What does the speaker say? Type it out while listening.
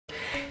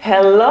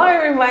Hello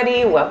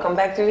everybody, welcome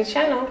back to the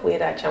channel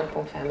with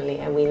Acheampong family,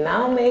 and we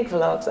now make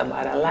vlogs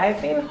about our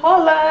life in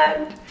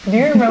Holland. Do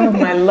you remember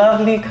my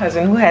lovely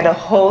cousin who had a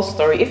whole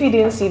story? If you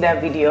didn't see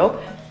that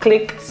video,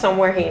 click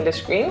somewhere here in the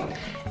screen.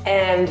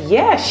 And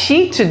yeah,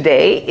 she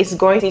today is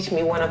going to teach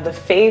me one of the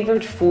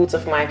favorite foods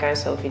of Micah and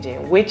Sophie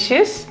Jane, which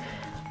is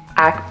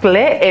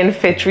Acheampong and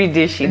fitri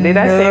dessi. Did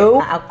I say?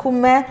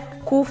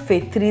 Acheampong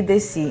fitri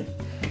dessi.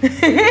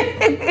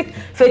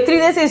 Fitri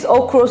dessi is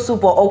okra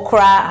soup or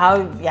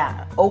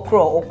okra,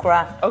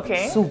 okra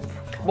soup.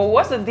 But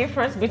what's the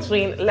difference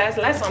between, let's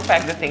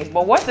unpack the things,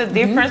 but what's the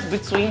difference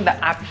between the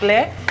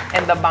Acheampong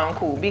and the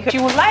banku? Because she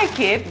would like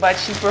it, but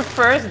she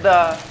prefers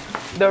the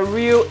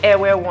real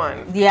Ewe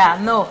one. Yeah,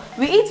 no,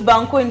 we eat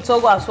banku in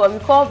Togo as well. We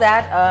call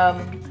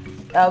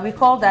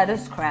that a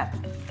scrap.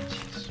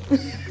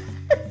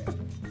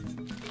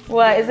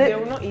 What is it? They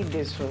will not eat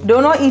this food. They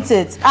will not eat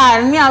it.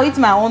 Me, I'll eat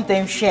my own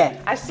time share.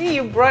 I see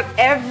you brought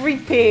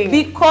everything.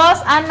 Because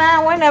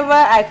Anna, whenever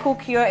I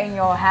cook here in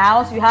your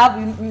house, you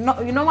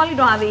normally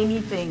don't have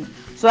anything.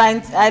 So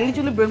I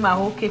literally bring my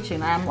whole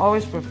kitchen. I'm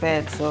always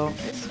prepared. So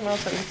it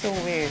smells a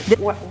little weird.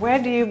 Where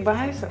do you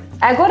buy some?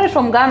 I got it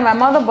from Ghana. My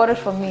mother bought it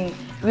for me.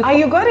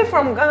 You got it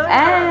from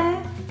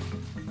Ghana?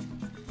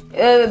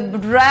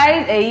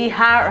 Dried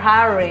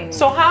herring.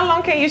 So how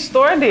long can you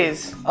store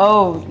this?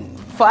 Oh,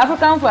 for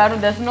African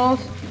food, there's no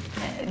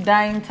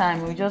dying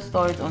time. We just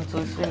store it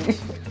until it's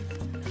finished.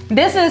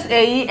 This is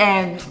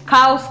a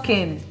cow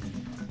skin.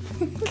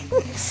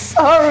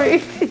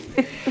 Sorry.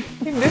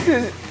 This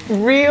is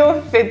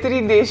real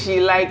fitri dessi,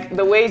 like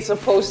the way it's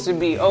supposed to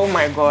be. Oh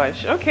my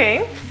gosh.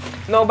 Okay.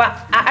 No,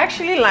 but I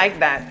actually like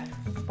that.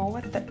 But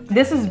what the?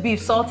 This is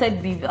beef,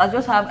 salted beef. I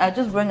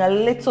just bring a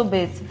little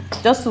bit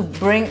just to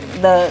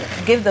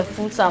give the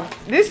food some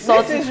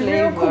salty flavor.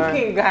 Real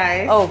cooking,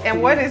 guys. Oh, and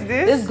please. What is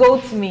this? This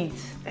goat's meat.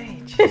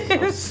 Hey,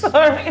 Jesus.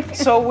 Sorry.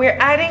 So we're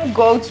adding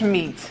goat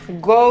meat.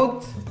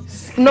 Goat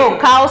skin. No,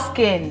 cow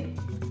skin.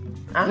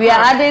 We are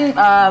adding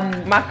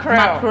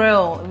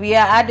mackerel. We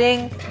are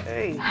adding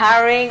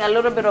herring, a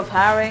little bit of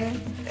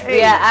herring.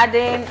 We are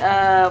adding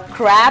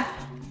crab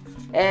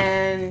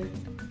and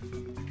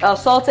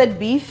salted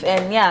beef,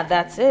 and yeah,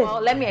 that's it.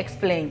 Well, let me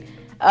explain.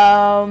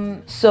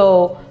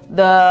 So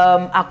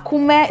the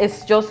Acheampong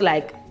is just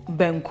like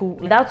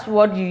banku. That's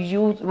what you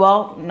use.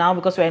 Well, now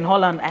because we're in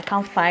Holland, I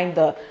can't find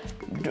the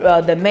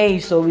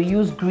maize, so we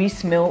use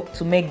grease milk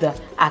to make the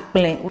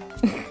Acheampong.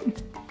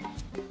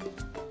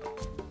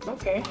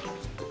 Okay.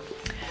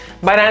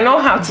 But I know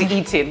how to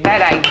eat it.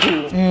 That I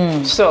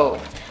do. So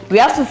we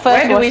have to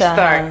first wash our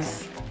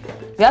hands.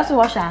 We have to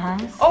wash our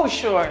hands. Oh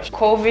sure.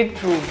 COVID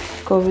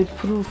proof. COVID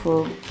proof.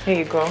 Oh. Here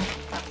you go.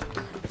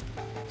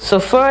 So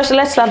first,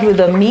 let's start with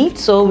the meat,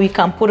 so we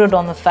can put it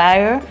on the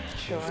fire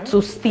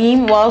to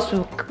steam whilst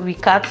we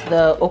cut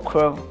the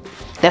okra.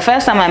 The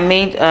first time I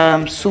made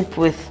soup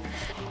with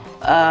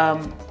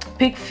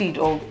pig feet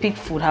or pig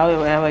food,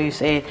 however you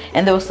say it,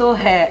 and there was still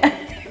hair.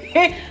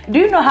 Do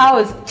you know how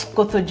it's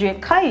kotoje?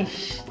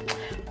 Kaish.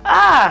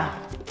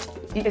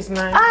 It's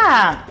nice.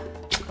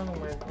 Oh my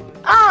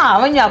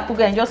god. When you are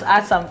cooking, just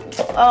add some.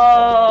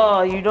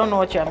 Oh, you don't know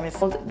what you're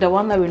missing. The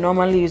one that we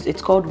normally use,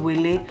 it's called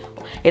wele.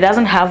 It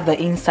doesn't have the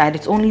inside,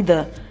 it's only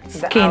the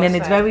skin, and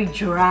it's very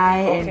dry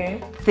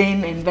and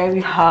thin and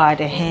very hard.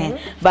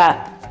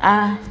 But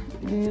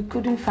you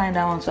couldn't find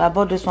that one, so I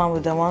bought this one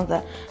with the ones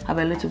that have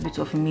a little bit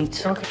of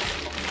meat. Okay.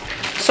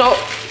 So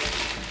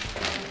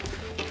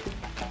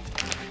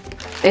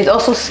it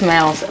also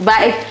smells,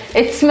 but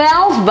it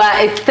smells, but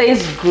it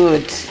tastes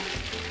good.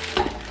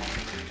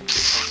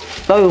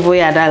 Don't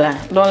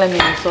let me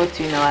insult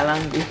you in our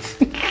language.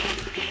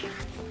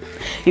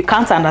 You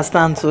can't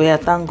understand, so yeah,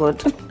 thank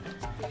God.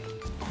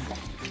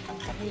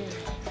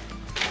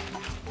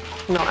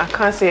 No, I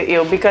can't say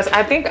ill because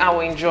I think I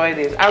will enjoy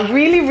this. I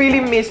really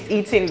missed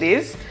eating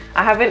this.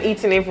 I haven't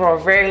eaten it for a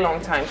very long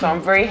time, so I'm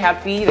very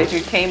happy that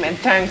you came and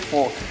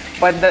thankful.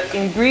 But the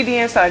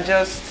ingredients are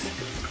just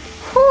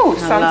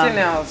something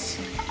else.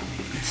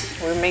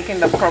 We're making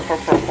the proper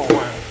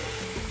one.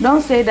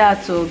 Don't say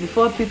that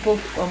before people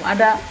from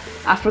other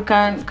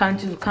African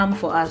countries come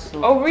for us.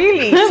 Oh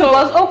really?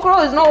 Because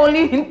okra is not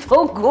only in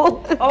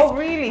Togo. Oh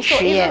really? So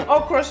even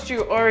okra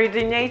stew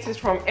originates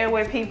from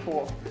Ewe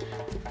people.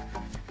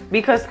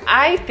 Because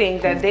I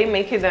think that they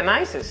make it the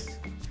nicest.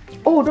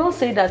 Oh, don't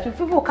say that. If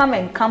people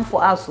come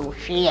for us,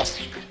 yes.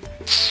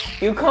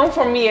 You come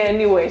for me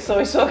anyway, so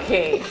it's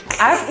okay.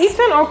 I've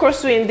eaten okra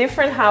stew in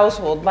different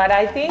households, but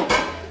I think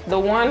the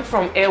one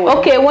from Ewe.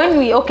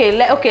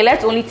 Okay,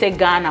 let's only take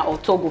Ghana or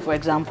Togo for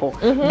example.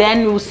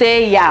 Then we'll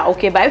say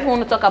but if you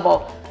want to talk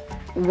about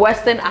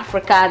Western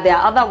Africa, there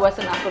are other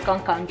Western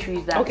African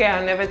countries that. Okay,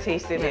 I never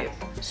tasted it.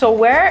 So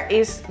where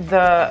is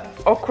the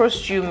okra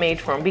stew made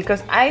from?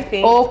 Because I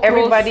think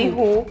everybody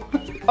who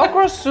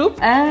okra soup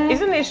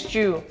isn't it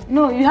stew?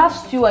 No, you have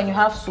stew and you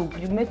have soup.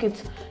 You make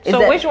it.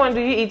 So which one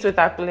do you eat with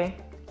Acheampong?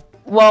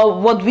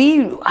 Well,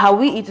 how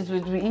we eat it,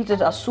 we eat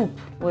it as soup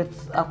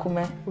with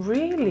Acheampong.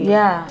 Really?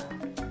 Yeah.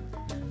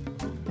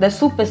 The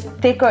soup is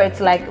thicker.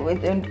 It's like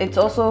it's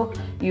also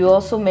you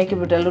also make it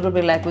with a little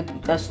bit like with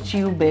a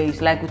stew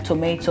base, like with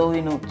tomato,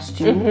 you know,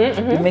 stew.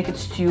 You make it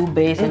stew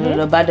base,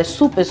 and but the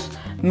soup is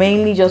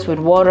mainly just with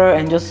water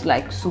and just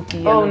like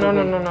soupy. Oh no,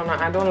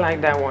 I don't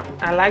like that one.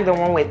 I like the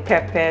one with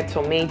pepper,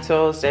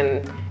 tomatoes,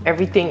 and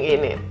everything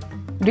in it.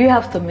 Do you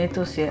have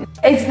tomatoes here?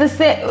 It's the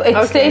same.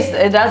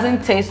 It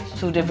doesn't taste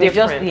too different. It's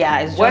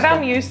just what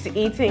I'm used to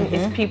eating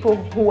is people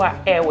who are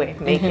Ewe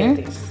making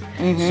this.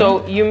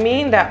 So you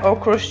mean that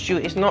okra stew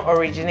is not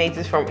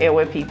originated from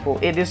Ewe people?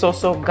 It is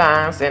also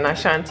Gans and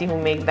Ashanti who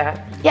make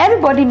that? Yeah,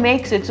 everybody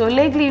makes it. So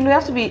lately you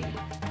have to be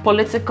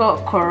political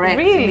correct.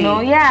 Really? You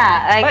know?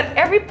 Yeah. Like, but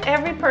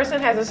every person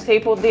has a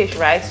staple dish,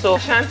 right? So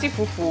Ashanti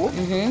fufu,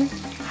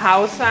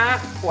 Hausa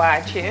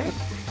wache,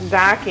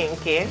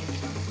 Gakenke,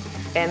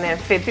 and then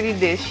fitri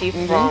dessi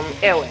from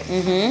Ewe.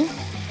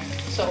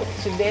 So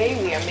today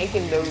we are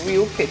making the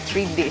real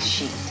fitri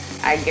dessi,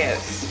 I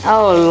guess.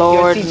 Oh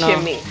Lord, you're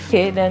teaching me.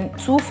 Okay, then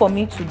 2 for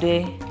me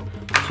today,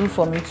 2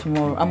 for me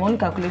tomorrow. I'm only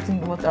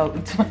calculating what I'll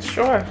eat.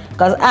 Sure.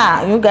 Because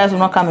you guys will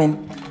not come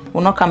in.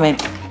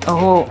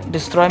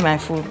 Destroy my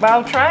food. But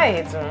I'll try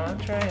it. I'll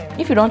try it.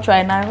 If you don't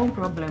try it now, no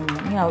problem.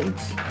 Me, I'll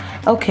eat.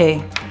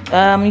 Okay.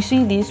 You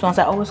see these ones?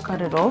 I always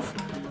cut it off.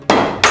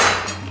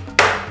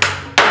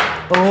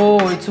 Oh,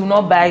 it will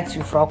not bite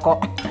you, Froko.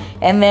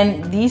 And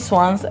then these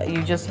ones,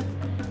 you just sort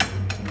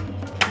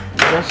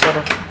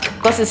of,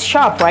 because it's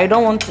sharp, right? You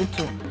don't want it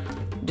to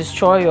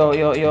destroy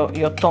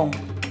your tongue.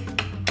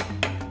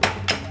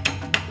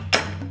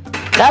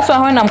 That's why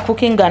when I'm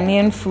cooking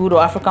Ghanaian food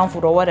or African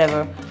food or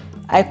whatever,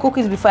 I cook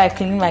it before I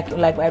clean, like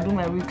I do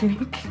my weekly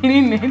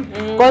cleaning.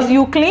 Because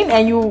you clean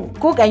and you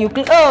cook and you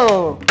clean.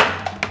 Oh!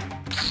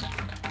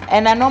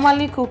 And I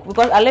normally cook,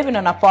 because I live in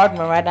an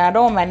apartment, right? And I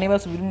don't want my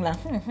neighbors to be doing like,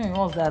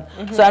 what's that?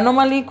 So I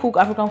normally cook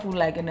African food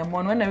like in the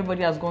morning when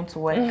everybody has gone to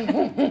work.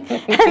 And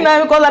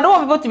because I don't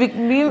want people to be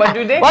being, but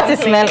do they what is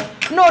smell?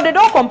 No, they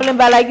don't complain,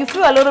 but like you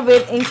feel a little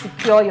bit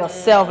insecure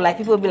yourself. Like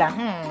people will be like,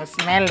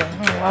 smelling,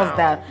 what's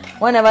that?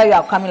 Whenever you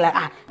are coming like,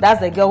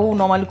 that's the girl who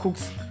normally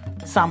cooks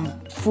some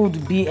food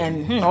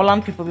and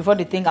Holland people before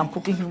they think I'm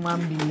cooking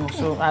human being.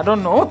 So I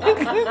don't know.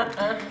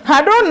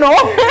 I don't know.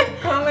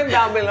 Comment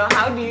down below,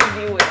 how do you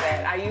deal with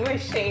that? Are you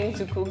ashamed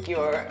to cook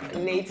your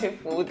native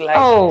food? Like,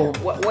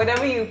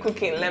 whatever you're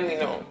cooking, let me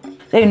know.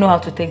 So you know how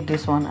to take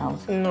this one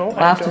out? No,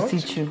 I have to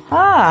teach you.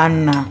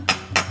 Anna.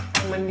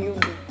 I'm a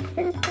newbie.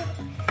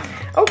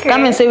 Okay.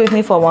 Come and stay with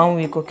me for 1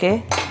 week,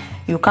 okay?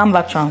 You come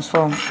back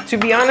transformed. To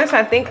be honest,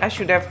 I think I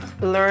should have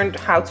learned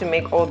how to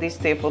make all these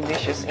staple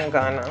dishes in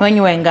Ghana. When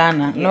you were in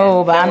Ghana? Yeah,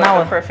 no, but that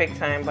was the perfect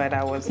time, but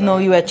I was... No,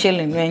 you were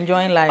chilling. You were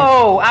enjoying life.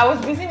 Oh, I was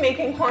busy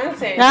making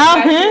content.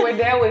 You were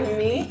there with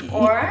me,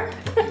 or...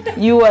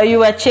 you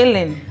were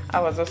chilling. I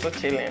was also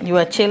chilling. You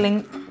were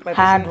chilling. But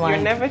hard you're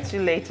never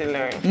too late to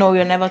learn. No,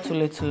 you're never too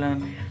late to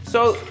learn.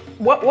 So,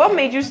 what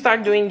made you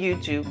start doing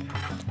YouTube?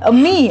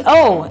 Me?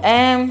 Oh,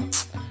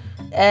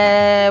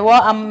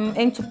 well, I'm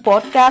into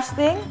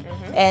podcasting.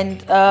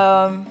 And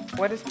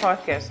what is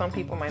podcast? Some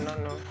people might not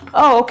know.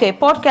 Oh, okay.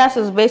 Podcast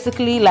is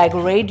basically like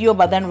radio,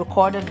 but then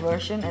recorded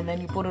version, and then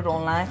you put it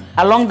online.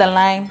 Along the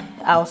line,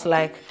 I was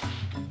like,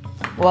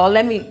 well,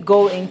 let me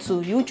go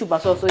into YouTube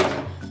as well. So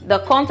the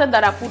content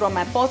that I put on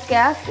my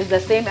podcast is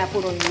the same I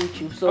put on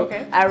YouTube. So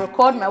I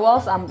record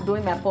whilst I'm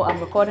doing I'm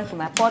recording for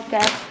my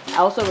podcast. I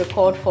also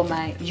record for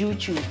my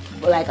YouTube,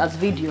 like as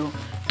video.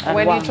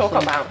 What do you talk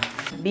about?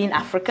 Being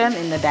African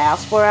in the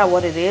diaspora,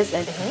 what it is,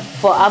 and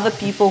for other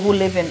people who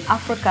live in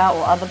Africa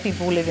or other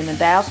people who live in the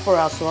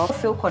diaspora as well,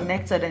 feel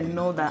connected and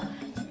know that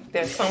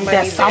there's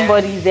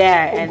somebody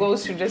there who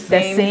goes through the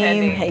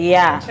same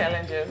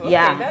challenges. Okay,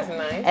 that's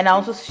nice. And I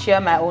also share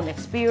my own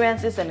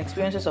experiences and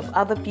experiences of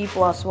other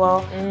people as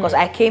well, because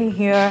I came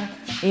here,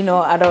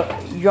 at a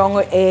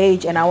younger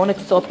age, and I wanted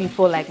to tell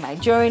people like my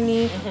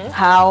journey,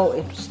 how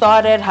it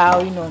started, how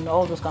and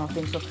all those kind of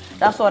things. So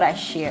that's what I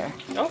share.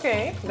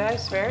 Okay,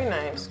 that's very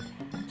nice.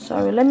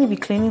 Sorry, let me be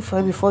cleaning for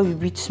you before you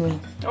beat me.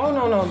 Oh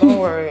no, don't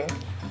worry.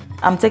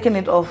 I'm taking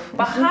it off.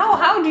 But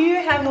how do you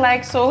have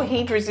like so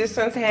heat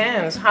resistant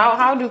hands?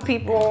 How do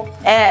people?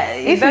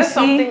 Is that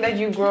something that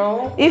you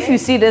grow? If you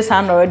see this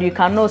hand already, you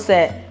can know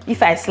say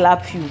if I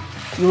slap you,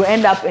 you will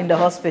end up in the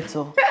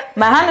hospital.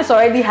 My hand is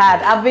already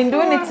hard. I've been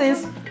doing it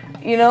since,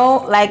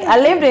 like I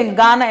lived in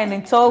Ghana and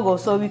in Togo,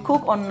 so we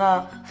cook on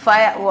a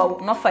fire. Well,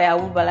 not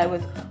firewood, but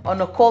like on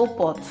a coal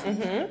pot.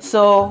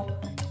 So.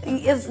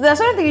 There's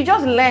something you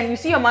just learn. You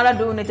see your mother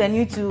doing it, and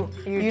you do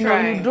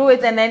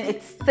it, and then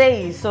it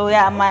stays. So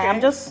yeah, I'm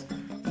just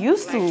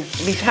used to.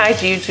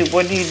 Besides YouTube,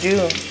 what do you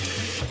do?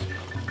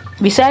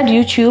 Besides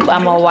YouTube,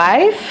 I'm a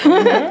wife.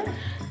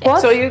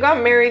 So you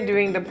got married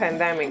during the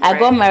pandemic, right? I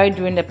got married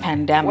during the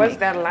pandemic. What's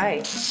that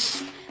like?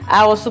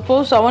 I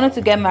wanted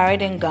to get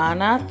married in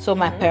Ghana, so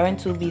my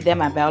parents will be there,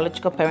 my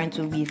biological parents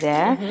will be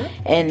there,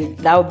 and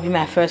that would be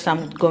my first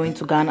time going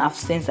to Ghana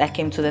since I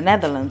came to the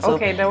Netherlands. So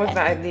that was the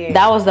idea.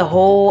 That was the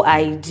whole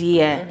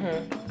idea.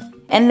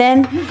 And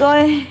then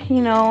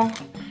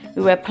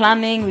we were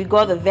planning, we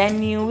got the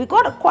venue, we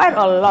got quite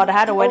a lot. I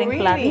had a wedding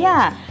plan.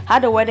 Yeah,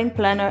 had a wedding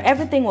planner.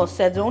 Everything was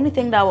set. The only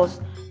thing that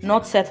was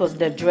not set was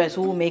the dress,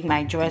 who will make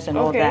my dress and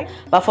all that.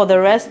 But for the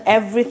rest,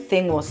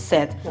 everything was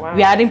set. Wow.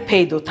 We hadn't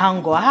paid the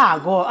tango. I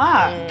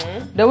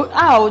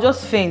would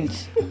just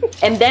faint.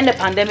 And then the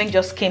pandemic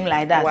just came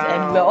like that. Wow.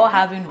 And we were all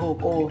having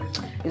hope. Oh,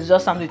 it's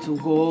just something to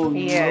go.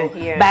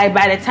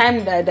 By the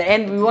time the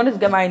end, we wanted to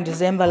get married in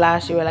December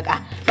last year. We were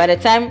like, by the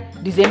time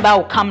December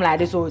will come like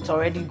this, oh, it's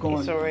already gone.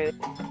 It's already.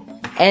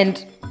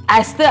 And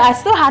I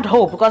still had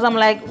hope, because I'm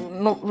like,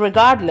 no,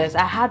 regardless,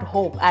 I had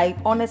hope. I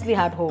honestly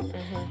had hope.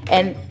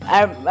 And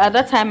at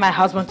that time, my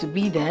husband to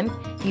be then,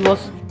 he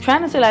was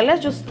trying to say like,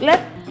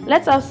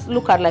 let us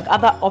look at like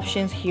other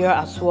options here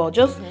as well,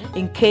 just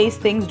in case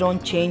things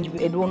don't change.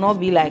 It will not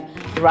be like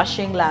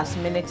rushing last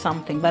minute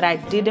something. But I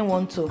didn't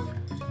want to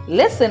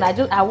listen.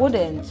 I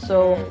wouldn't.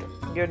 So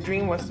your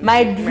dream was to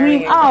my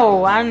dream.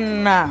 Oh,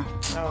 Anna.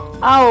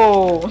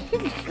 Oh.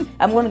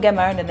 I'm going to get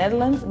married in the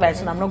Netherlands, but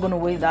I'm not going to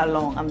wait that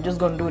long. I'm just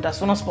going to do it as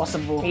soon as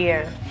possible.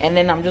 Yeah. And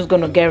then I'm just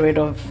going to get rid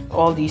of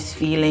all these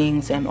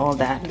feelings and all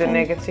that. The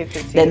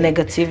negativity. The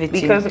negativity.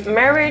 Because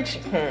marriage,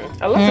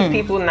 a lot of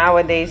people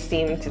nowadays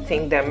seem to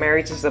think that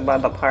marriage is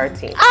about the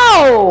party.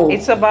 Oh!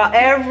 It's about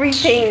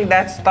everything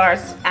that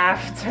starts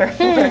after.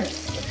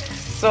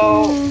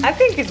 So I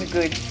think it's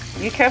good.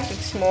 You kept it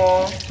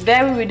small.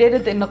 Then we did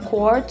it in the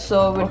court,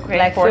 so with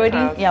like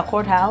 30,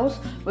 courthouse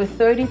with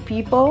 30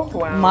 people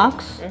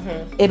max.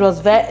 It was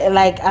very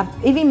like,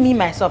 even me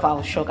myself, I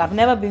was shocked. I've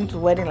never been to a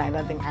wedding like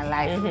that in my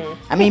life.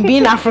 I mean,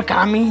 being African,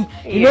 I mean,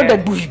 you know the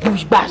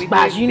bush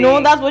bash, you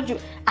know, that's what you.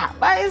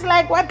 But it's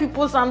like white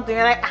people something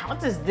like,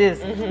 what is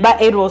this?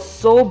 But it was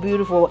so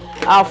beautiful.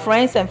 Our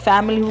friends and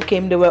family who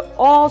came, they were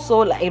also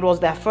like, it was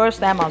their first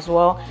time as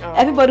well.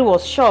 Everybody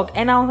was shocked,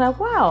 and I was like,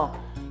 wow.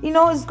 You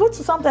know, it's good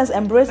to sometimes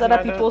embrace other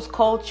people's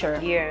culture.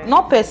 Yeah.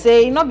 Not per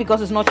se, not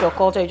because it's not your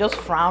culture, you just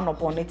frown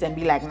upon it and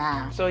be like,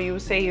 nah. So you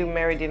say you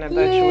married in a Dutch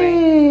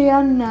way? Yeah,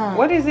 Anna.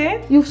 What is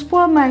it? You've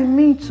spoiled my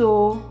meat,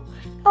 oh.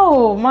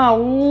 Oh, ma.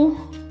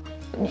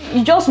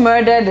 You just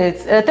murdered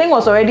it. The thing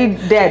was already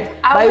dead.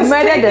 I was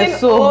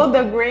taking all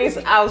the grains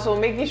out, so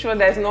making sure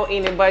there's no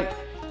in it, but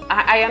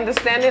I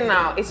understand it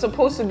now. It's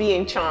supposed to be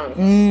in chunks.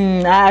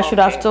 I should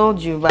have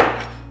told you,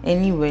 but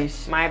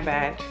anyways. My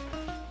bad.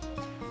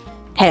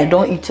 Hey,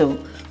 don't eat it,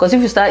 because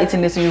if you start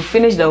eating this, you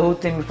finish the whole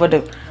thing before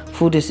the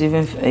food is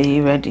even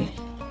ready.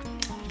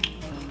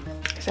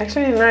 It's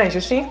actually nice,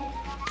 you see?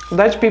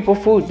 Dutch people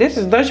food. This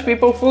is Dutch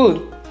people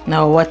food.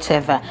 No,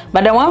 whatever.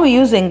 But the one we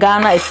use in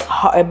Ghana is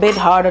a bit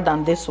harder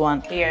than this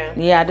one. Yeah.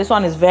 Yeah, this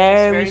one is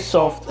very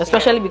soft,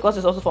 especially because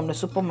it's also from the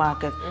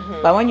supermarket.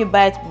 But when you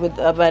buy it with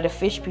by the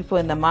fish people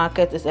in the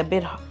market, it's a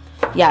bit,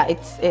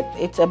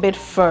 it's a bit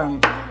firm.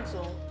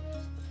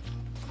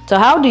 So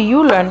how do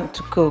you learn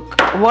to cook?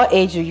 What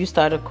age did you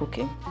started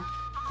cooking?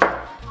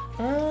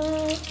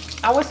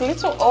 I was a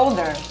little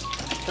older.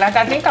 Like,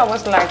 I think I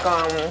was like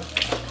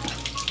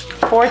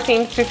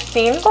 14,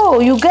 15. Oh,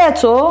 you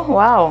get,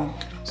 wow.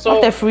 So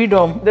what a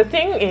freedom. The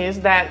thing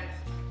is that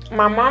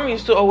my mom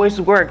used to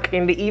always work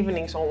in the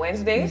evenings on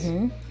Wednesdays.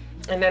 And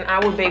then I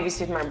would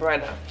babysit my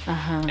brother.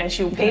 And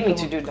she would pay me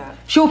to do that.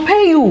 She'll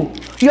pay you?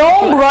 Your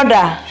own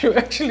brother? She'll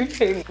actually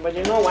pay me. But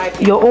you know why?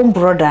 Your own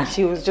brother.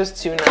 She was just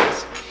too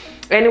nice.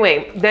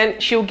 Anyway, then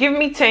she'll give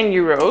me 10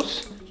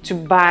 euros to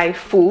buy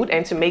food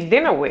and to make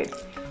dinner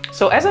with.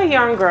 So as a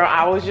young girl,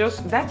 I was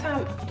just, that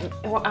time,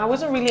 well, I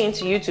wasn't really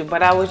into YouTube,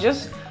 but I was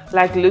just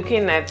like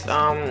looking at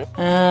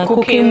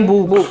cooking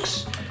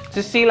books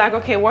to see like,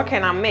 okay, what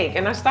can I make?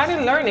 And I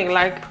started learning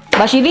like.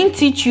 But she didn't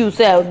teach you,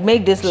 so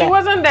make this like. She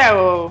wasn't there.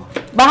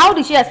 But how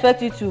did she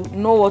expect you to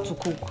know what to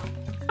cook?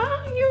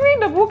 You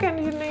read the book and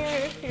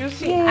you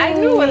see. Yay. I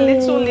knew a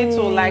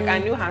little, like I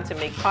knew how to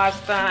make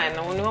pasta and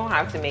I knew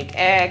how to make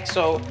eggs.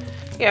 So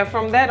yeah,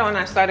 from that on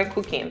I started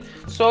cooking.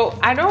 So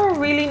I don't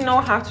really know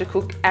how to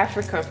cook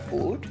African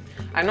food.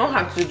 I know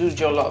how to do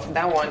jollof.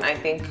 That one I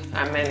think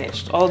I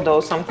managed.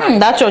 Although sometimes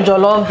that's your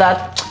jollof.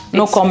 That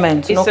no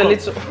comments. It's a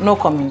little. No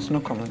comments.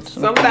 No comments.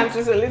 Sometimes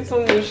it's a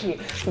little mushy.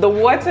 The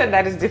water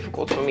that is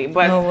difficult for me.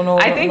 But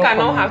I think I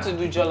know how to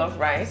do jollof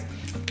rice.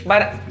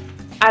 But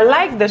I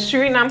like the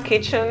Suriname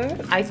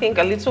kitchen, I think,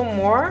 a little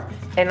more,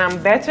 and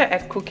I'm better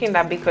at cooking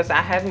that because I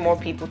had more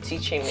people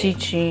teaching me.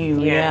 Teaching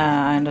you,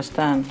 yeah, I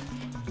understand.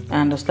 I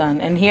understand.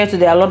 And here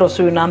today, a lot of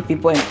Suriname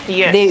people,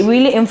 they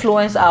really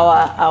influence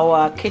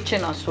our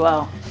kitchen as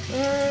well.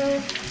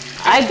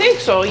 I think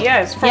so,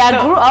 yes. From I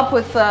grew up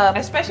with...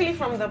 especially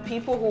from the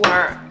people who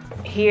are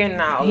here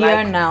now.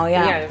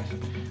 Yeah.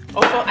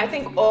 Also, I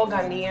think all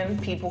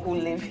Ghanaian people who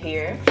live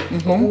here,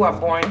 who are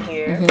born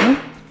here,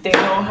 they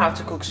know how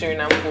to cook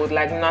Suriname food,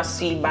 like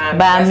nasi, bami,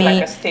 that's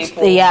like a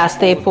staple. Yeah,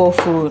 staple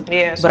food.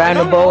 Yeah, so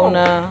bruine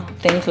bona,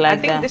 things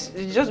like that. I think this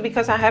is just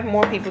because I have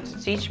more people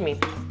to teach me.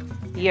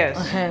 Yes.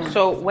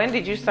 So when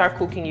did you start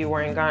cooking? You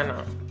were in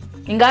Ghana.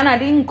 In Ghana, I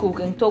didn't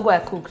cook. In Togo, I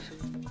cooked.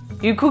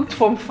 You cooked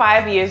from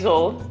 5 years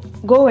old?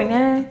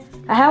 I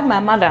help my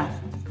mother.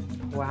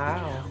 Wow.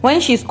 When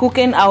she's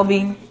cooking, I'll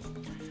be,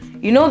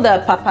 you know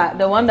the papa,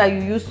 the one that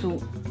you used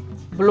to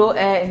blow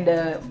air in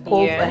the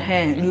cold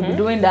hand. You'll be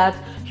doing that.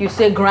 You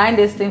say grind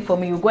this thing for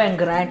me, you go and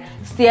grind.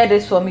 Stir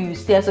this for me, you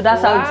stir. So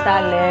that's how you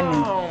start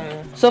learning.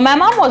 So my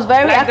mom was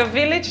very like the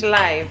village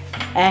life.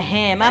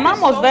 My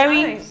mom was so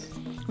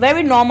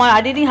very normal.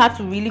 I didn't have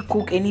to really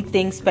cook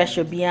anything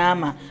special,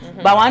 Biama.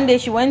 But one day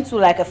she went to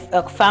like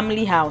a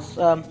family house,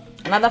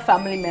 another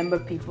family member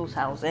people's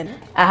house, and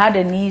I had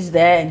a niece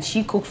there, and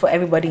she cooked for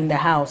everybody in the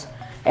house.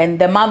 And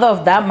the mother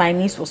of that, my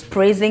niece, was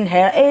praising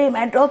her. Hey,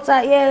 my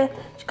daughter, yeah,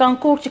 she can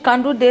cook, she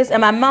can do this.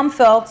 And my mom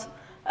felt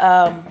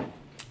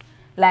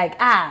like,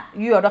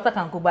 your daughter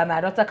can cook, but my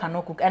daughter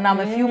cannot cook. And I'm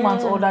a few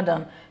months older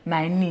than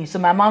my niece. So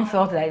my mom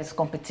felt like it's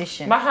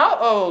competition. But how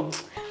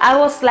old? I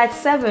was like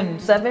 7,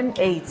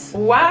 8.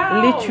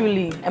 Wow.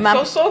 Literally. And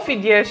so Sophie,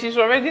 dear, she's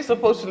already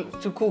supposed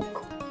to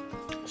cook.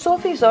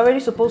 Sophie is already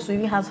supposed to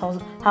even have a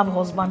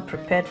husband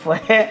prepared for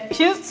her.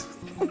 She's...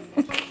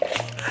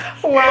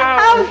 Wow.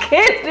 I'm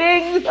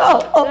kidding.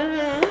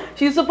 No.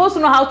 She's supposed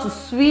to know how to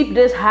sweep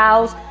this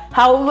house.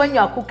 How when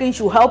you're cooking,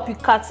 she'll help you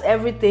cut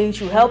everything.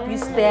 She'll help you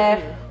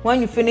stir. When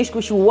you finish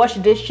cooking, she'll wash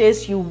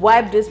dishes. She'll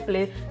wipe this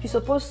plate. She's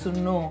supposed to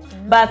know.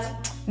 But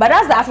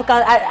that's the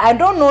African. I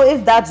don't know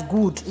if that's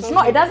good. It's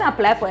not. It doesn't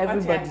apply for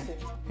everybody.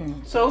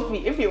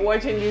 Sophie, if you're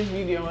watching this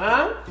video,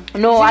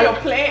 No, you're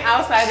playing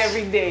outside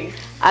every day.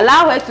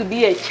 Allow her to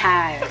be a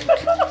child.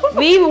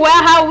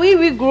 How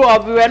we grew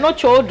up, we were not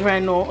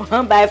children, no,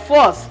 by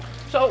force.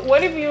 So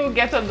what if you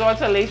get a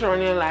daughter later on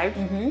in your life?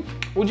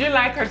 Would you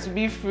like her to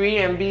be free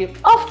and be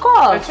of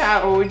course a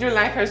child, or would you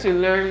like her to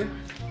learn?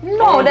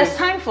 No, there's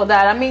time for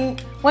that. I mean,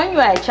 when you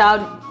are a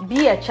child,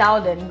 be a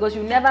child then, because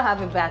you never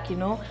have it back, you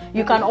know.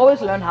 You can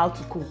always learn how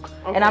to cook.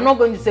 Okay. And I'm not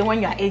going to say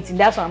when you're 18,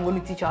 that's when I'm going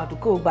to teach you how to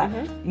cook, but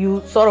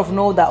you sort of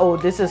know that, oh,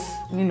 this is,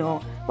 you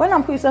know, when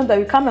I'm cooking something,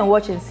 you come and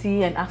watch and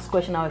see and ask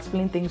questions, I'll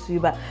explain things to you,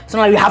 but it's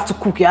not like you have to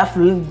cook, you have to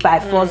learn by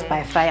force,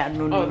 by fire.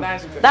 No.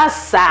 That's good. That's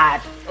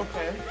sad.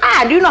 Okay.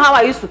 Do you know how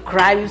I used to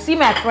cry? You see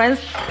my friends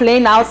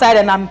playing outside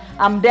and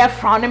I'm there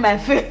frowning my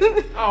face,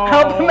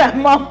 helping my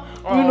mom.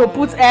 You know,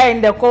 put air in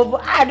the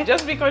cold.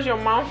 Just because your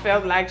mom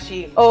felt like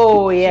she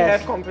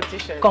had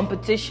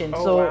competition.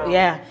 So wow.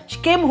 Yeah, she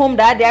came home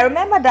that day. I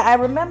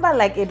remember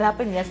like it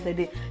happened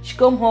yesterday. She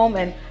came home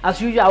and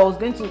as usual I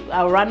was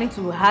running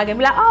to hug and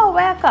be like, oh,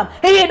 welcome.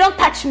 Hey, don't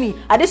touch me.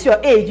 At this your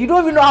age, you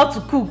don't even know how to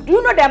cook. Do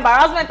you know the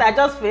embarrassment I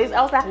just faced?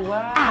 I was like,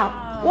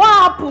 wow. What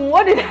happened?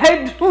 What did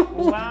I do?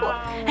 Wow.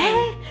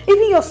 Hey,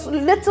 even your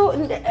little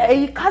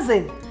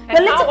cousin.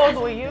 And how old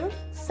were you?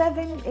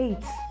 7, 8,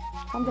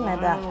 something like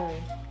that.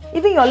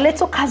 Even your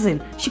little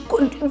cousin,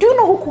 do you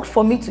know who cooked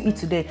for me to eat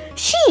today?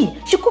 She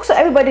cooks for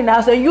everybody in the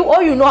house, and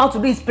all you know how to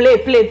do is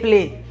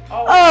play.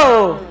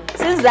 Oh,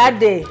 since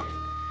that day,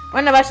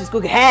 whenever she's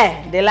cooking,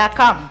 hey, they like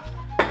come,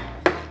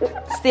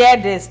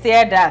 stir this,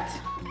 stir that,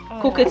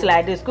 cook it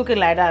like this, cook it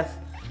like that.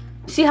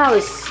 See how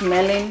it's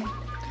smelling?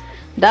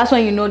 That's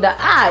when you know that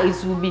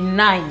it will be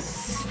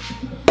nice.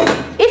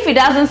 If it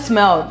doesn't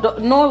smell,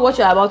 know what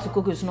you're about to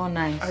cook is not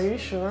nice. Are you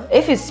sure?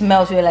 If it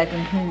smells, you're like,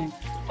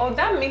 Oh,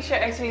 that mixture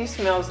actually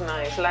smells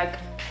nice. Like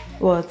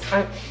what?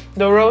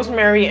 The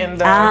rosemary and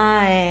the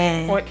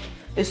what?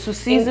 It's to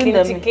season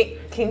them.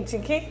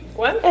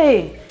 What?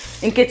 Hey,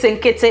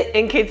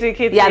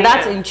 Nkete. Yeah,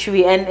 that's in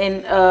Tree, and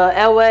in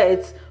Ewe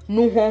it's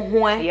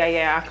nuhonhuen.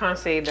 Yeah, I can't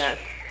say that.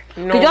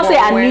 No. You just say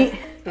ani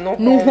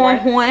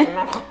nuhonhuen.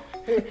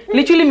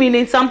 Literally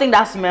meaning something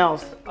that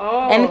smells.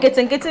 Oh. And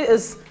nkete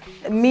is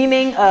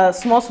meaning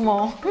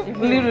small.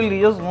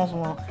 Literally just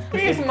small.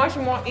 It's much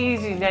more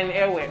easy than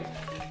Ewe.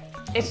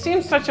 It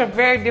seems such a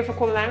very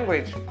difficult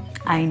language.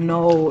 I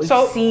know.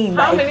 So,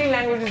 how many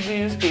languages do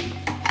you speak?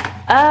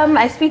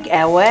 I speak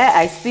Ewe,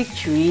 I speak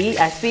Tree,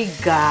 I speak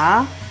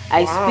Ga,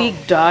 I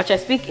speak Dutch, I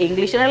speak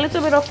English, and a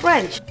little bit of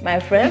French. My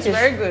French is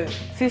very good.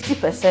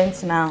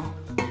 50% now.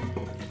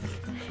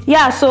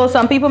 Yeah, so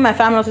some people in my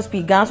family also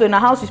speak Ga. So in our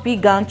house, we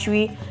speak Ga,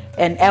 Tree,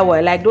 and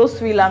Ewe. Like those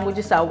 3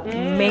 languages are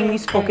mainly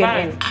spoken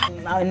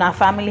in our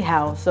family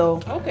house.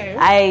 So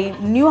I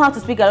knew how to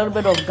speak a little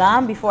bit of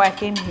Ga before I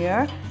came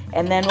here.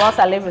 And then once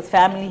I lived with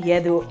family here,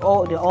 they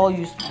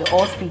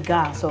all speak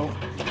Ga, so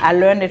I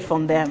learned it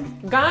from them.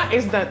 Ga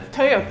is the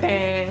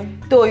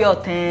Toyoten.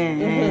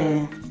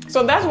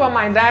 So that's what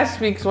my dad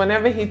speaks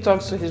whenever he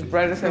talks to his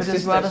brothers and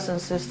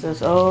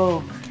sisters.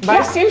 Oh.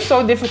 But it seems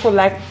so difficult,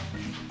 like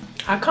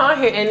I can't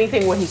hear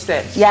anything what he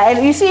says. Yeah,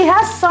 and you see, it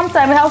has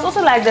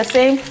also like the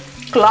same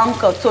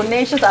clunk or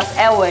tonations as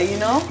Ewe, you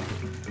know?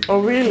 Oh,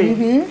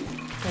 really?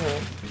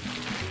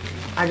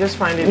 I just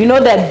find it. You know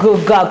that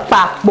good gag,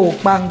 pak, bo,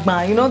 bang,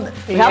 bang. You know,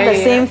 we have the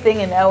same thing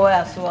in Ewe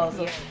as well.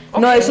 So.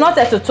 No, it's not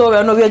a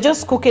tutorial. No, we are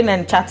just cooking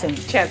and chatting.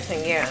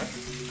 Yeah.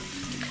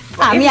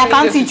 I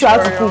can't teach you how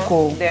to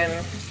cook.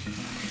 Then,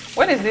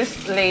 what is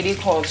this lady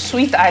called?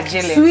 Sweet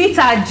Ajele. Sweet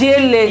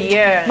Ajele.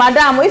 Yeah.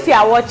 Madam, if you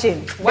are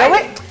watching,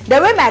 the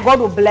way my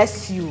God will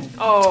bless you.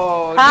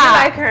 Oh, do you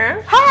like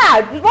her?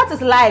 What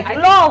is like?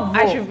 Love.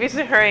 I should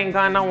visit her in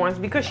Ghana once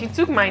because she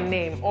took my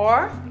name.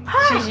 Or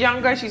she's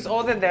younger, she's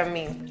older than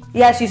me.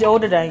 Yeah, she's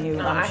older than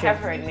you. I have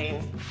her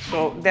name.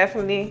 So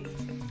definitely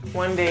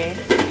one day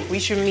we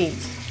should meet.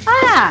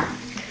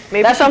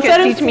 Maybe she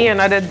can teach me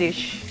another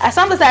dish.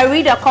 Sometimes I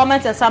read the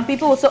comments and some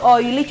people will say, "Oh,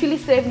 you literally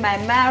saved my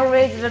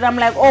marriage." And I'm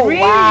like, "Oh,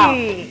 really? Wow!"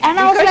 And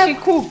I was like, she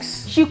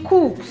cooks. She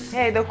cooks.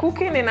 Hey, the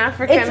cooking in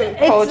African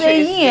culture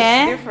is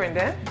different,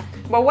 eh?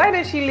 But why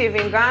does she live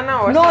in Ghana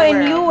or somewhere? No,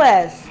 in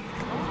US.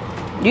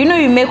 Do you know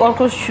you make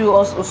okra stew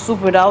or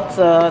soup without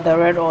the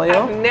red oil?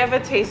 I've never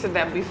tasted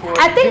that before.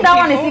 I think that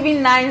one is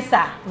even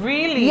nicer.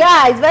 Really?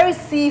 Yeah, it's very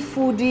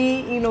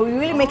seafoody. You know, you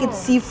really make it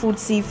seafood.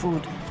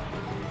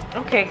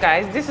 Okay,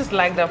 guys, this is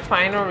like the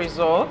final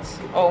result,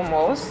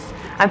 almost.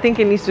 I think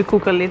it needs to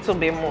cook a little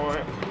bit more.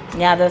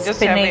 Yeah, the just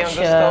spinach. Just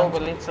have it on the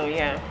stove a little,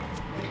 yeah.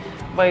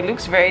 But it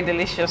looks very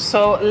delicious.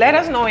 So let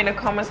us know in the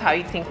comments how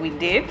you think we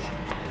did.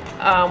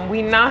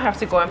 We now have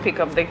to go and pick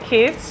up the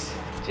kids.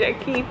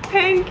 Jackie,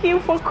 thank you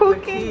for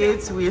cooking. The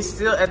kids, we're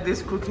still at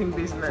this cooking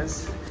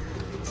business.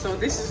 So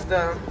this is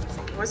the,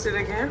 what's it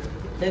again?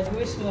 The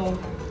grease mill.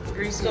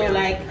 So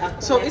like,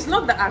 so it's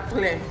not the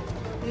akple.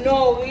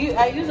 No,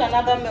 I use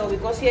another mill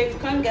because here you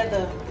can't get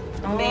the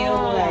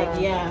mill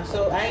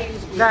so I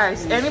use grease.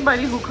 Guys,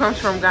 anybody who comes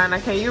from Ghana,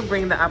 can you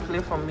bring the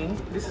akple for me?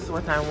 This is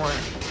what I want.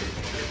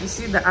 You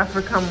see the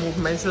African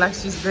movements, like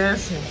she's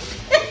dancing.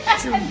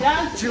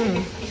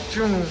 Jum,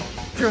 jum,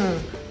 jum,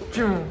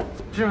 jum,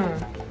 jum.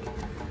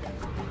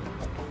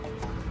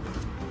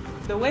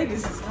 The way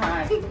this is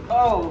high.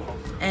 Oh.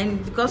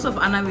 And because of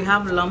Anna, we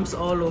have lumps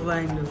all over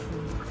in the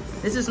food.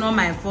 This is not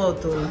my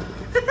fault though.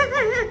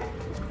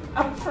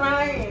 I'm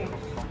trying.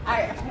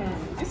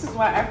 This is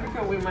why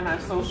African women are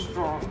so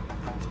strong.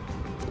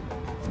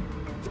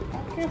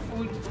 Okay,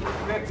 food,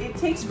 it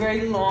takes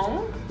very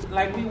long.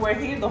 Like we were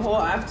here the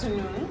whole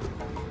afternoon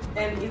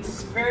and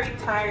it's very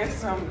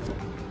tiresome.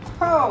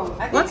 Oh,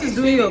 I think what is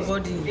doing your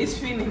body? It's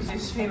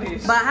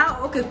finished. But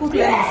how? Okay, cook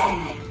let me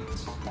see.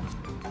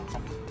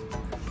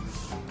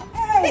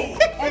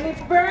 And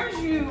it burns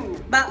you.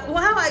 But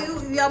how are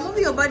you? You are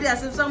moving your body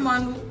as if some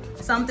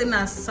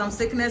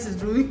sickness is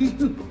doing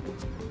you.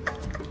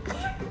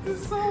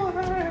 It's so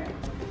hard.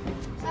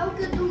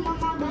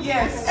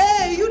 Yes.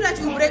 Hey, you that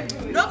you break.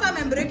 Don't come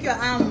and break your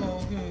arm. No.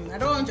 I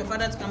don't want your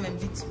father to come and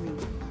beat me.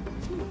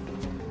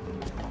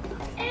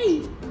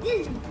 Hey,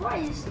 this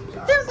boys.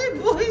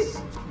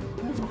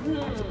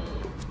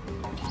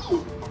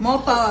 More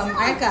power,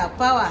 Micah.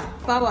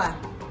 Power.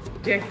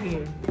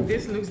 Jackie,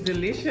 this looks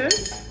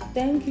delicious.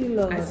 Thank you,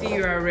 Lord. I see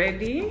you are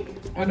ready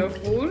for the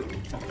food.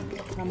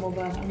 I'm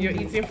over. You're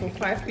eating for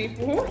 5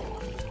 people?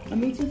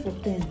 I'm eating for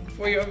 10.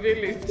 For your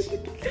village.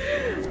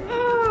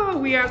 Oh,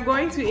 we are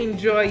going to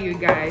enjoy you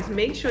guys.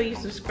 Make sure you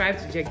subscribe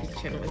to Jackie's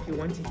channel if you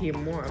want to hear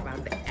more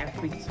about the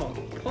Talk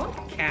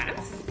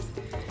podcast.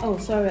 Oh,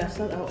 sorry, I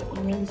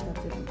already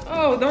started.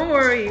 Oh, don't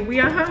worry.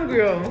 We are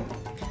hungry.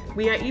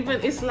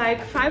 It's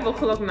like 5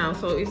 o'clock now,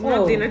 so it's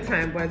not dinner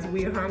time, but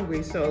we're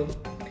hungry, so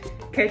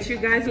catch you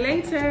guys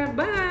later.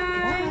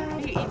 Bye.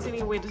 You're eating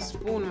it with a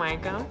spoon,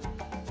 Micah.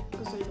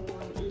 Because I don't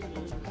want to eat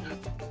it.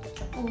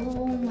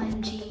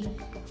 OMG.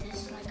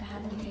 That's like I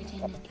haven't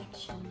eaten it like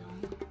so long.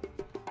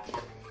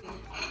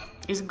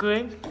 It's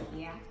good?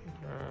 Yeah.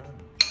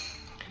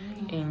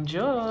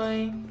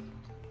 Enjoy.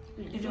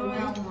 You don't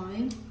know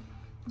mine.